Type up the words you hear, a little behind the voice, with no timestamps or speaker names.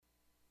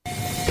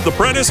The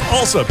Prentice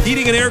Allsup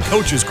Heating and Air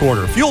Coaches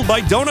Corner, fueled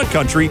by Donut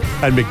Country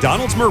and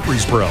McDonald's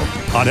Murfreesboro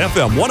on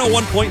FM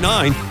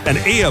 101.9 and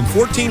AM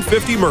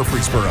 1450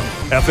 Murfreesboro,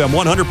 FM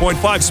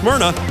 100.5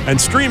 Smyrna,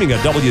 and streaming at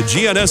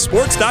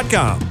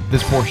WGNSSports.com.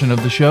 This portion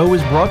of the show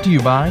is brought to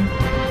you by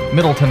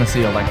Middle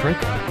Tennessee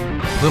Electric,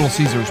 Little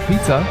Caesars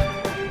Pizza,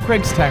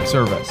 Craig's Tax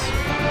Service,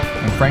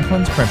 and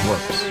Franklin's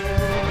Printworks.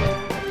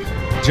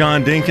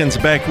 John Dinkins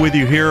back with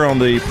you here on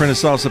the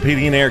Prentice Allsup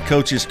Heating and Air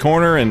Coaches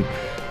Corner, and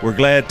we're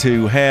glad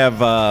to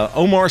have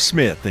Omar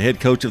Smith, the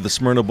head coach of the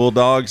Smyrna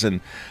Bulldogs. And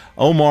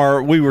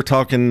Omar, we were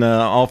talking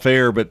off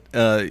air, but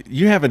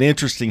you have an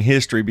interesting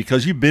history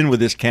because you've been with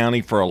this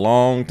county for a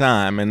long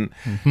time,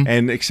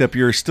 and except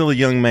you're still a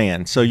young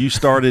man. So you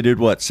started at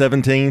what,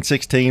 17,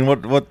 16?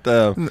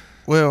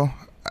 Well,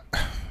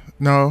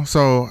 no.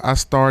 So I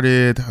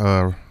started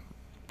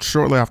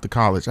shortly after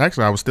college.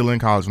 Actually, I was still in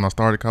college when I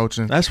started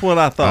coaching. That's what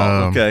I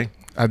thought. Okay.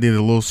 I did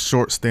a little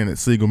short stint at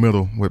Siegel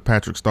Middle with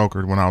Patrick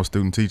Stoker when I was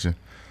student teaching.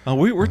 Oh,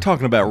 we're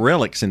talking about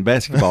relics in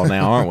basketball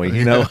now, aren't we?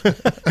 You know,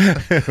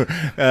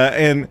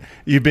 and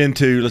you've been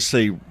to, let's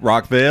see,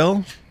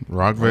 Rockville,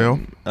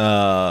 Blackman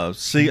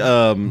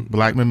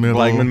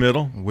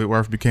Middle,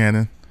 Whitworth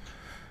Buchanan.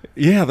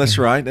 Yeah, that's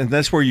right, and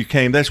that's where you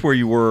came. That's where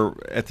you were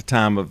at the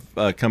time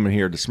of coming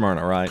here to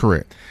Smyrna, right?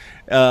 Correct.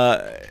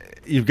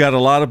 You've got a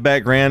lot of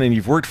background, and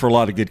you've worked for a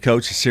lot of good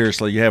coaches.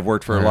 Seriously, you have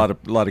worked for a lot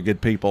of good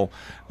people.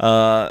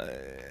 How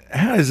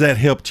has that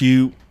helped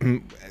you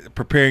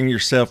preparing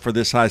yourself for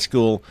this high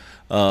school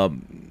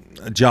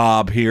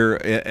job here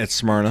at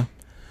Smyrna?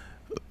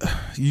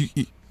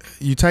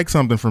 You take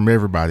something from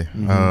everybody.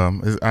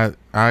 I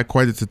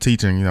equate it to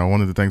teaching. You know,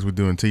 one of the things we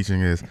do in teaching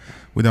is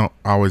we don't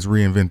always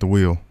reinvent the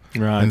wheel.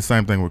 Right. And the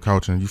same thing with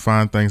coaching. You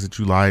find things that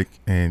you like,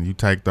 and you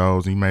take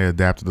those. You may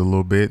adapt it a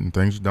little bit, and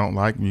things you don't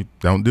like, you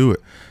don't do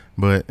it.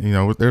 But, you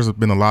know, there's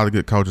been a lot of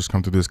good coaches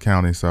come to this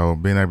county, so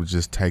being able to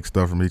just take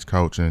stuff from each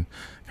coach and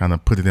kind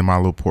of put it in my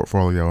little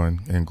portfolio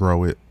and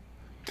grow it.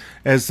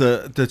 As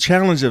the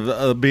challenge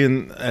of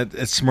being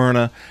at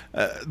Smyrna,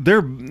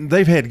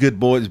 they've had good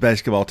boys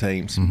basketball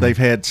teams. Mm-hmm. They've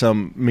had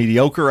some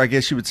mediocre, I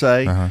guess you would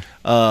say.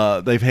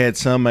 Uh-huh. They've had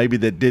some maybe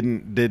that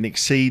didn't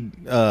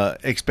exceed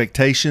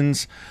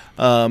expectations.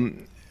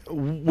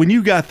 When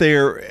you got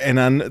there,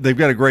 and they've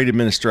got a great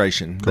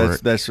administration.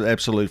 That's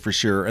absolutely for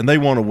sure, and they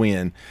want to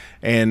win.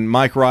 And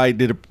Mike Wright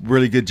did a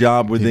really good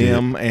job with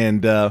them,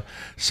 and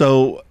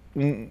so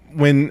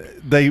when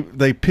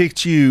they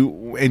picked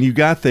you and you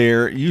got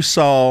there, you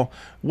saw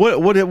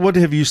what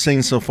have you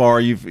seen so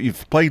far?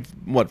 You've played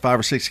 5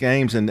 or 6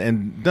 games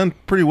and done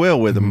pretty well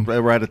with them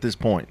right at this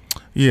point.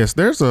 Yes,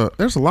 there's a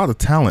lot of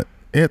talent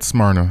at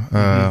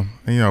Smyrna.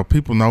 You know,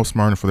 people know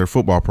Smyrna for their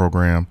football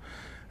program.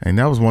 And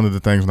that was one of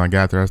the things when I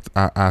got there.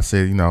 I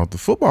said, you know, the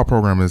football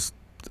program is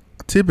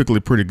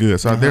typically pretty good.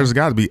 So there's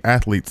got to be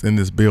athletes in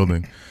this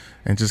building,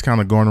 and just kind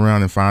of going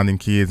around and finding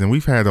kids. And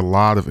we've had a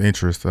lot of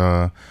interest.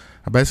 I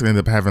basically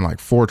ended up having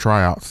like 4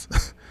 tryouts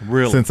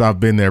since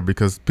I've been there,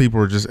 because people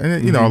are just,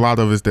 and you know, a lot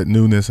of it's that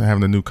newness and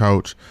having a new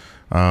coach.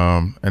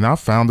 And I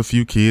found a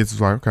few kids.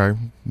 It's like, okay,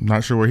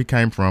 not sure where he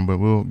came from, but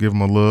we'll give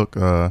him a look.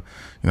 You know,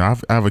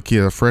 I have a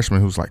kid, a freshman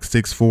who's like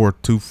 6'4",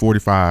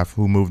 245,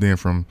 who moved in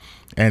from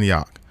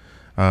Antioch.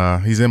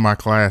 He's in my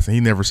class, and he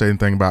never said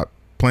anything about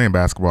playing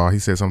basketball. He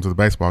said something to the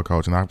baseball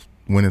coach, and I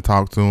went and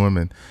talked to him.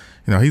 And,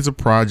 you know, he's a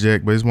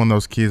project, but he's one of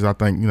those kids I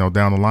think, you know,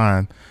 down the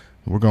line,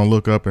 we're going to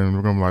look up and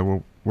we're going to be like,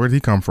 well, where did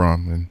he come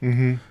from?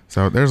 And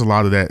so there's a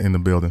lot of that in the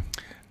building.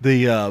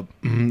 The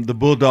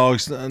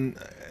Bulldogs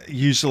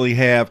usually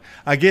have,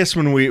 I guess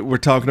when we're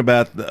talking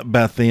about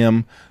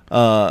them,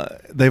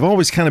 they've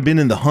always kind of been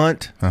in the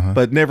hunt,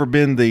 but never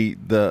been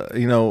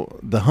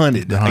the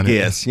hunted, I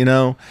guess, you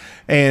know.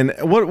 And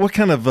what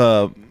kind of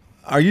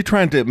are you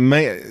trying to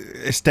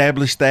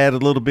establish that a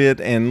little bit,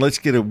 and let's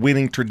get a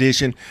winning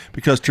tradition,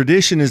 because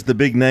tradition is the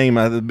big name,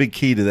 the big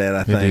key to that,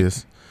 I think. It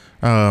is.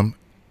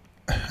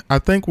 I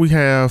think we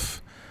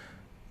have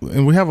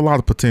a lot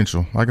of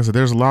potential. Like I said,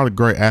 there's a lot of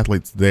great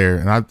athletes there,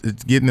 and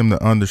it's getting them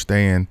to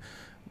understand,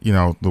 you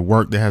know, the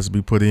work that has to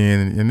be put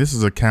in. And this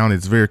is a county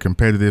that's very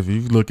competitive.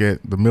 If you look at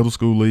the middle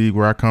school league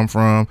where I come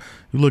from,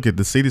 you look at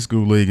the city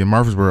school league in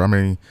Murfreesboro, I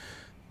mean,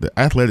 the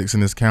athletics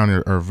in this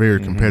county are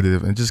very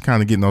competitive, and just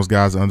kind of getting those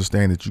guys to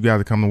understand that you got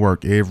to come to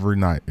work every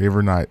night,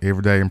 every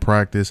day in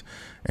practice,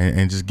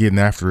 and just getting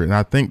after it. And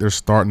I think they're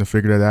starting to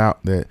figure that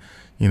out, that,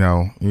 you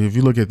know, if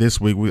you look at this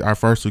week, our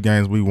first 2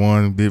 games we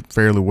won, did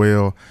fairly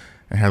well,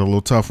 and had a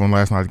little tough one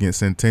last night against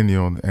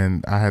Centennial.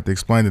 And I had to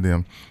explain to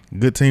them,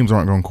 good teams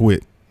aren't going to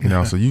quit. You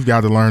know, so you've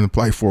got to learn to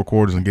play 4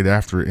 quarters and get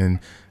after it, and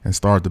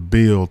start to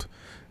build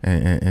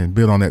and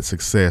build on that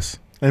success.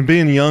 And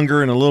being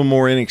younger and a little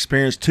more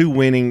inexperienced to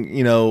winning,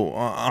 you know,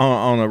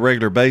 on a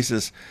regular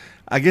basis,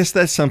 I guess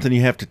that's something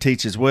you have to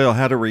teach as well,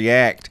 how to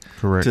react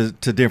to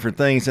different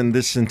things. And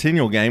this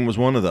Centennial game was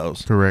one of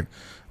those. Correct.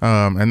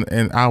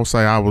 And I will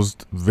say I was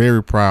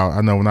very proud.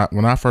 I know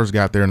when I first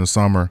got there in the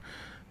summer,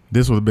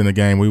 this would have been a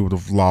game we would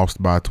have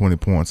lost by 20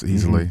 points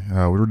easily.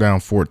 We were down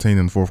 14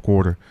 in the fourth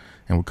quarter,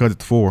 and we cut it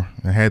to 4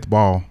 and had the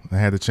ball and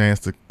had the chance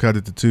to cut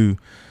it to 2.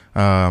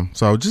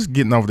 So just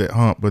getting over that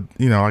hump. But,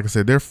 like I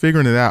said, they're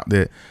figuring it out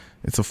that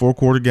it's a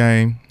 4-quarter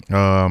game.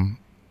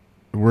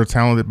 We're a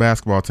talented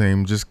basketball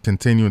team, just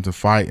continuing to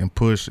fight and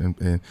push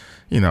and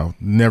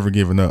never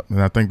giving up.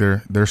 And I think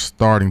they're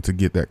starting to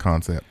get that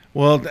concept.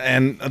 Well,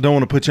 and I don't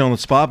want to put you on the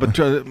spot, but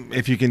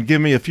if you can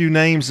give me a few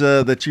names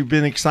that you've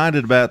been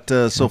excited about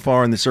so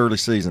far in this early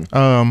season.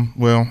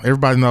 Well,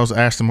 everybody knows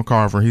Ashton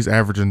McCarver. He's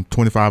averaging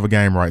 25 a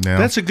game right now.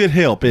 That's a good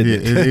help, isn't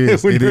it? It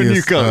is. when it you're is. a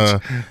new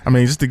coach.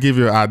 Just to give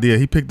you an idea,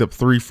 he picked up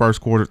 3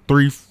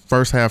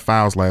 first half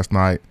fouls last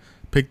night,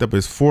 picked up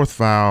his 4th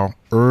foul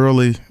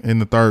early in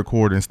the 3rd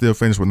quarter, and still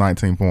finished with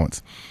 19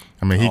 points.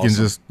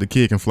 Awesome. The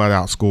kid can flat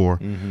out score.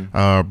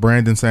 Mm-hmm.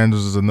 Brandon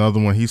Sanders is another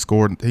one.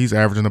 He's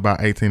averaging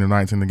about 18 or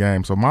 19 a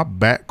game. So my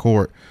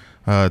backcourt,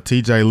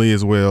 TJ Lee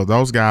as well,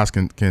 those guys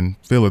can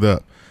fill it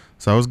up.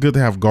 So it's good to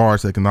have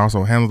guards that can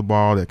also handle the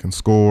ball, that can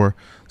score.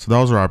 So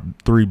those are our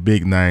 3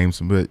 big names.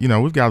 But,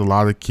 we've got a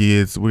lot of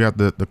kids. We got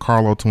the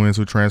Carlo twins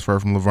who transferred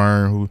from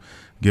Laverne who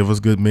give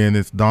us good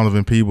minutes.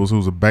 Donovan Peebles,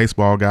 who's a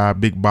baseball guy,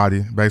 big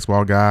body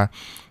baseball guy.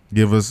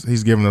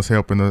 He's giving us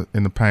help in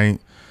the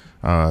paint.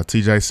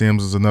 TJ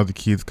Sims is another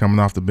kid coming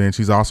off the bench.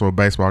 He's also a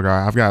baseball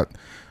guy. I've got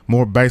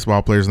more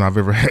baseball players than I've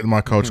ever had in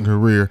my coaching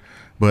career,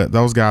 but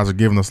those guys are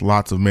giving us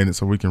lots of minutes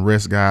so we can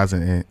rest guys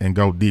and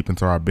go deep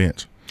into our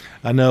bench.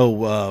 I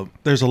know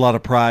there's a lot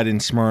of pride in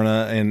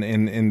Smyrna,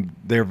 and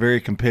they're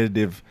very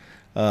competitive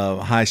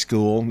high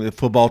school. The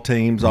football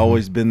team's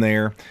always been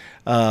there,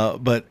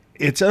 but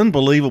it's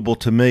unbelievable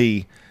to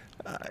me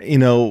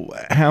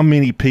how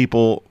many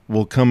people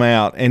will come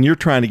out, and you're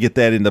trying to get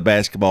that in the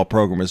basketball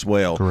program as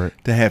well.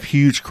 Correct. To have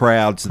huge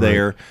crowds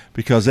there,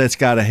 because that's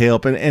got to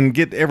help and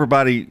get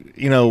everybody,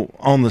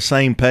 on the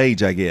same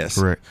page, I guess.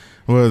 Correct.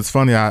 Well, it's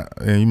funny,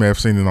 and you may have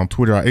seen it on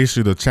Twitter, I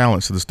issued a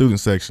challenge to the student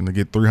section to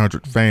get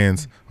 300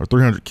 fans or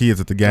 300 kids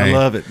at the game. I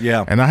love it,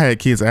 yeah. And I had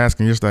kids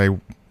asking yesterday,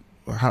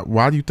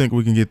 why do you think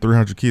we can get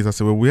 300 kids? I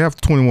said, well, we have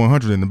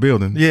 2,100 in the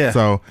building. Yeah.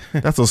 So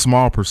that's a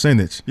small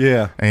percentage.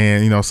 Yeah.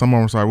 And,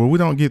 someone was like, well, we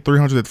don't get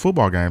 300 at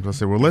football games. I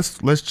said, well,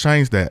 let's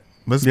change that.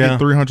 Let's get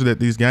 300 at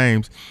these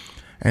games.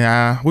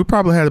 And we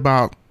probably had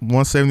about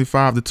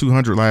 175 to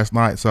 200 last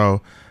night.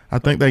 So I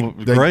think they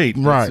great.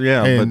 Right.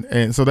 Yeah.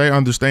 And so they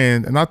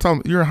understand. And I told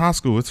them, you're in high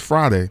school. It's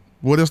Friday.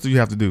 What else do you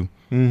have to do?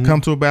 Mm-hmm.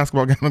 Come to a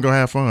basketball game and go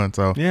have fun.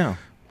 So yeah.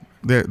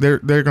 They're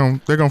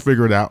gonna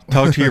figure it out.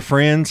 Talk to your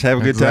friends, have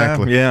a good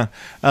time. Yeah,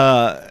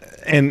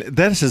 and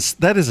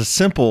that is a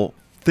simple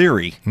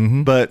theory,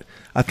 but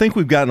I think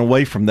we've gotten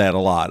away from that a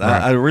lot.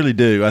 Right. I really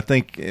do. I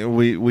think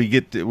we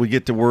get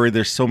to worry.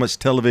 There's so much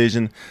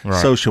television,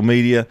 social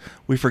media.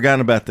 We've forgotten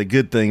about the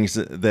good things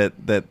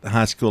that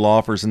high school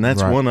offers, and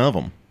that's one of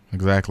them.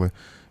 Exactly.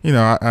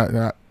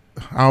 I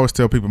always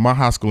tell people my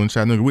high school in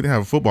Chattanooga, we didn't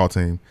have a football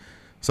team.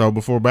 So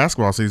before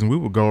basketball season, we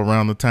would go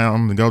around the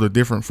town and go to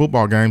different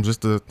football games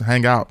just to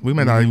hang out. We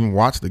may not even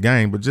watch the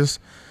game, but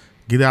just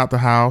get out the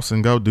house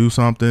and go do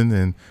something.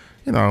 And,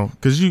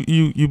 because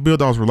you build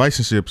those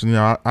relationships. And,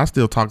 I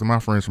still talk to my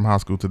friends from high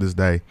school to this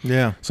day.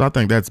 Yeah. So I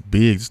think that's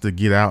big, just to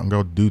get out and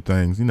go do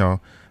things. I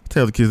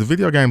tell the kids the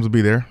video games will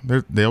be there.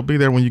 They'll be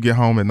there when you get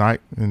home at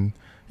night and,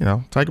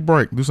 take a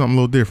break, do something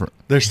a little different.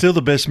 They're still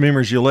the best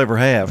memories you'll ever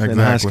have in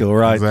high school,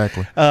 right?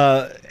 Exactly.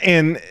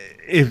 And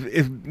if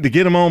to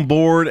get them on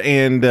board,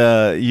 and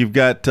you've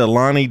got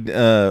Lonnie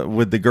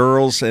with the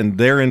girls, and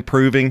they're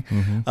improving.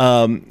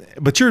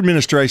 But your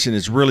administration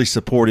is really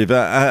supportive.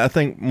 I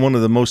think one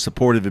of the most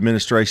supportive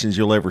administrations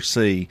you'll ever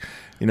see.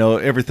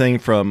 Everything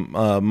from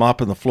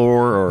mopping the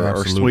floor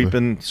or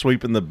sweeping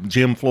the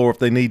gym floor if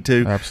they need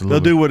to. Absolutely.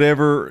 They'll do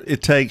whatever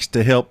it takes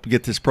to help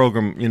get this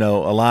program,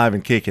 alive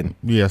and kicking.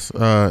 Yes.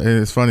 And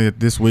it's funny that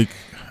this week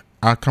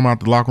I come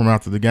out the locker room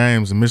after the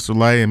games, and Mr.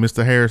 Lay and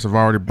Mr. Harris have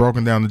already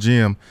broken down the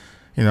gym.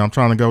 I'm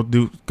trying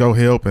to go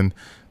help, and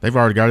they've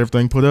already got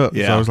everything put up.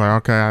 Yeah. So it's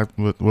like, okay,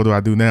 what do I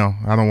do now?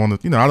 I don't want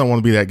to, I don't want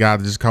to be that guy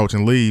to just coach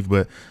and leave.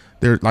 But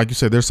they're, like you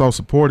said, they're so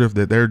supportive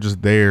that they're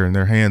just there and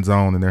they're hands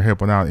on and they're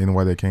helping out any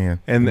way they can.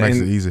 And it makes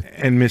it easy.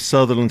 And Miss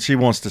Sutherland, she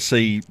wants to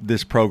see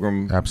this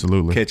program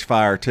absolutely catch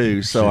fire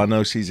too. So I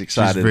know she's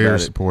excited. She's very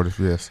about supportive.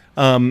 Yes.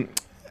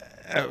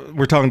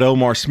 We're talking to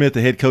Omar Smith,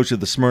 the head coach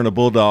of the Smyrna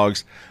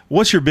Bulldogs.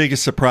 What's your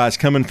biggest surprise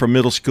coming from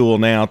middle school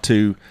now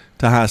to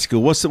high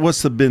school?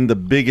 What's been the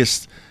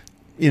biggest,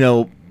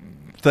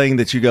 thing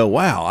that you go,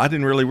 wow, I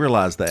didn't really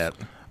realize that?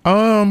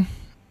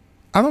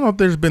 I don't know if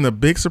there's been a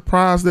big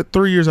surprise. That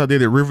 3 years I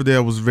did at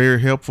Riverdale was very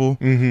helpful.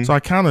 So I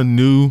kind of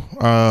knew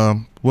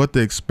what to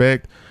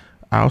expect.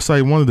 I'll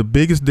say one of the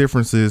biggest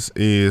differences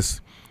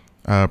is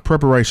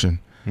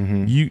preparation.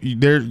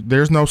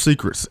 There's no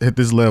secrets at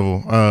this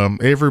level.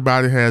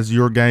 Everybody has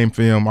your game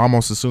film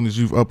almost as soon as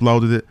you've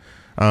uploaded it.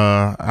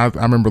 I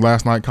remember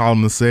last night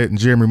calling the set, and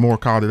Jeremy Moore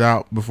called it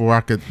out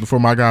before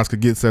my guys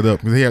could get set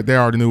up, because they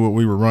already knew what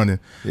we were running.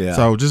 Yeah.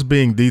 So just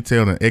being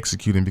detailed and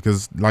executing,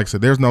 because like I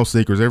said, there's no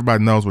secrets.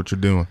 Everybody knows what you're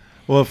doing.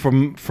 Well,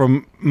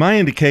 from my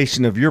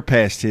indication of your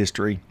past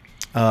history,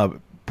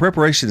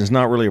 preparation is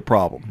not really a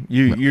problem.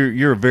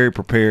 You're very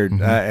prepared,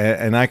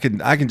 and I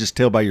can just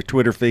tell by your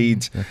Twitter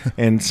feeds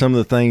and some of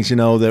the things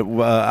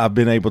that I've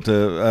been able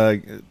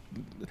to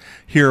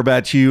hear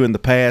about you in the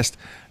past.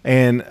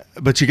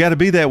 But you got to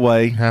be that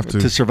way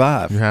to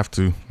survive. You have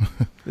to.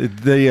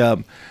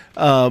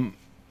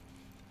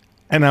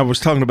 And I was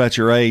talking about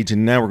your age,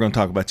 and now we're going to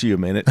talk about you a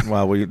minute.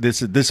 While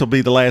this will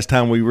be the last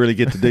time we really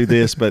get to do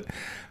this, but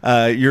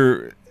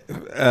you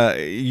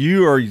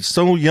are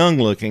so young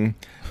looking.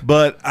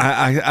 But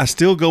I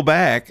still go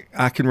back.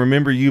 I can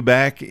remember you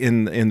back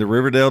in the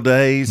Riverdale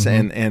days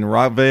and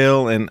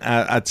Rockville, and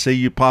I'd see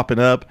you popping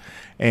up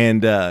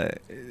and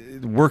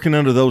working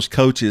under those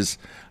coaches.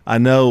 I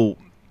know,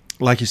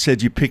 like you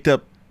said, you picked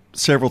up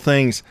several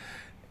things.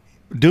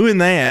 Doing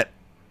that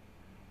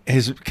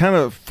has kind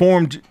of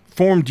formed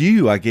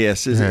you, I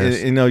guess,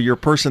 your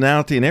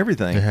personality and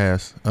everything. It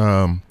has.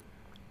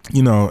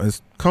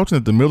 As coaching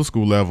at the middle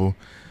school level,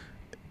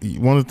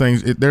 one of the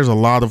things, there's a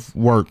lot of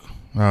work.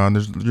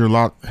 There's a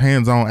lot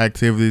hands-on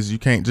activities. You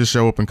can't just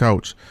show up and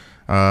coach.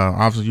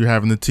 Obviously, you're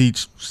having to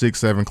teach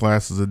 6-7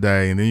 classes a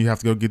day, and then you have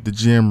to go get the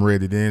gym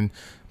ready, then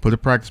put a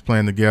practice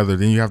plan together.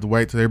 Then you have to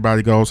wait till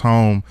everybody goes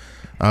home.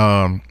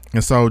 And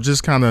so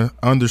just kind of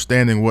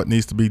understanding what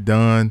needs to be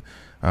done,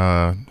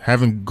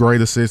 having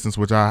great assistants,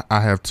 which I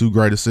have 2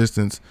 great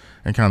assistants,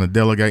 and kind of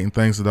delegating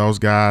things to those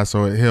guys,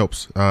 so it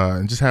helps.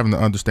 And just having the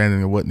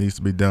understanding of what needs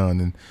to be done.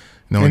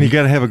 And you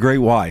got to have a great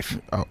wife.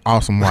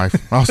 Awesome wife,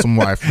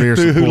 very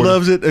supportive.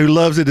 Who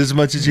loves it as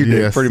much as you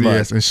do, pretty much.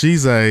 Yes, and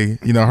she's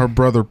her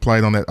brother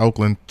played on that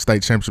Oakland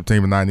State Championship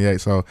team in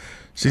 '98, so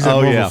she's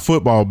more of a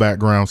football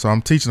background. So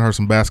I'm teaching her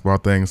some basketball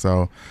things.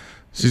 So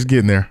she's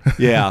getting there.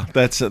 Yeah,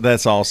 that's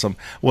awesome.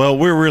 Well,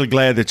 we're really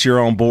glad that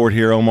you're on board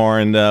here, Omar,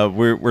 and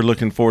we're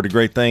looking forward to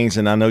great things,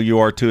 and I know you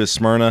are too, as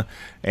Smyrna.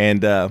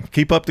 And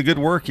keep up the good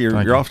work.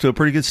 You're off to a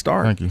pretty good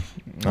start. Thank you.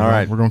 All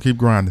right. We're going to keep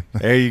grinding.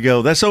 There you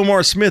go. That's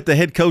Omar Smith, the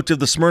head coach of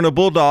the Smyrna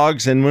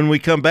Bulldogs, and when we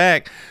come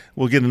back,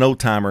 we'll get an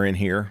old-timer in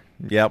here.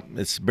 Yep,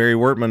 it's Barry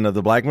Wertman of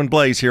the Blackman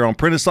Blaze here on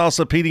Prentice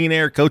Allsup Heating and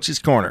Air Coach's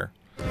Corner.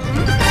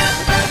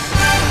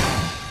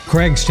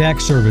 Craig's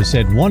Tax Service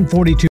at 142